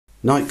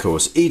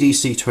NITECORE's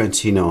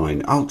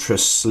EDC29 ultra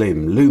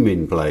slim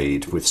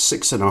Luminblade with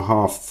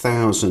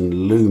 6,500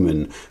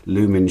 lumen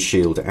Lumin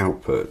Shield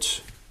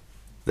output.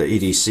 The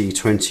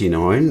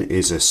EDC29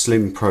 is a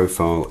slim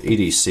profile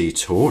EDC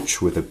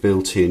torch with a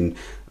built-in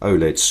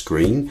OLED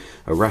screen,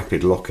 a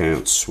rapid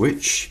lockout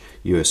switch,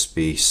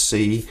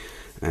 USB-C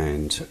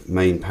and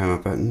main power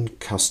button,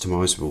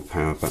 customizable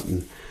power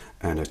button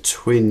and a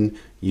twin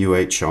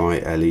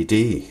UHi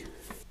LED.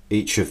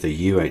 Each of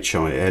the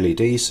UHi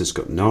LEDs has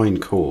got 9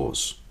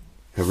 cores.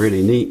 A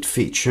really neat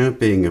feature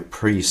being a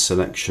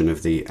pre-selection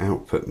of the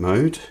output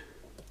mode.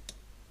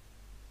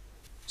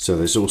 So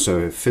there's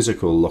also a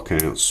physical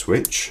lockout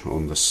switch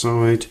on the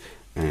side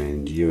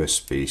and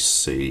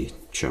USB-C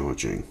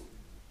charging.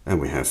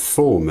 And we have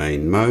 4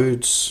 main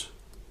modes: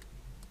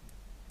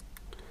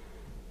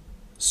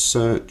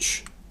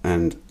 search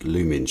and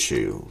Lumin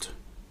Shield.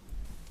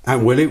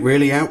 And will it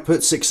really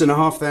output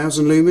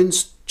 6,500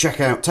 lumens? Check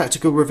out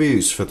Tactical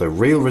Reviews for the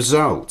real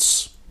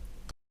results.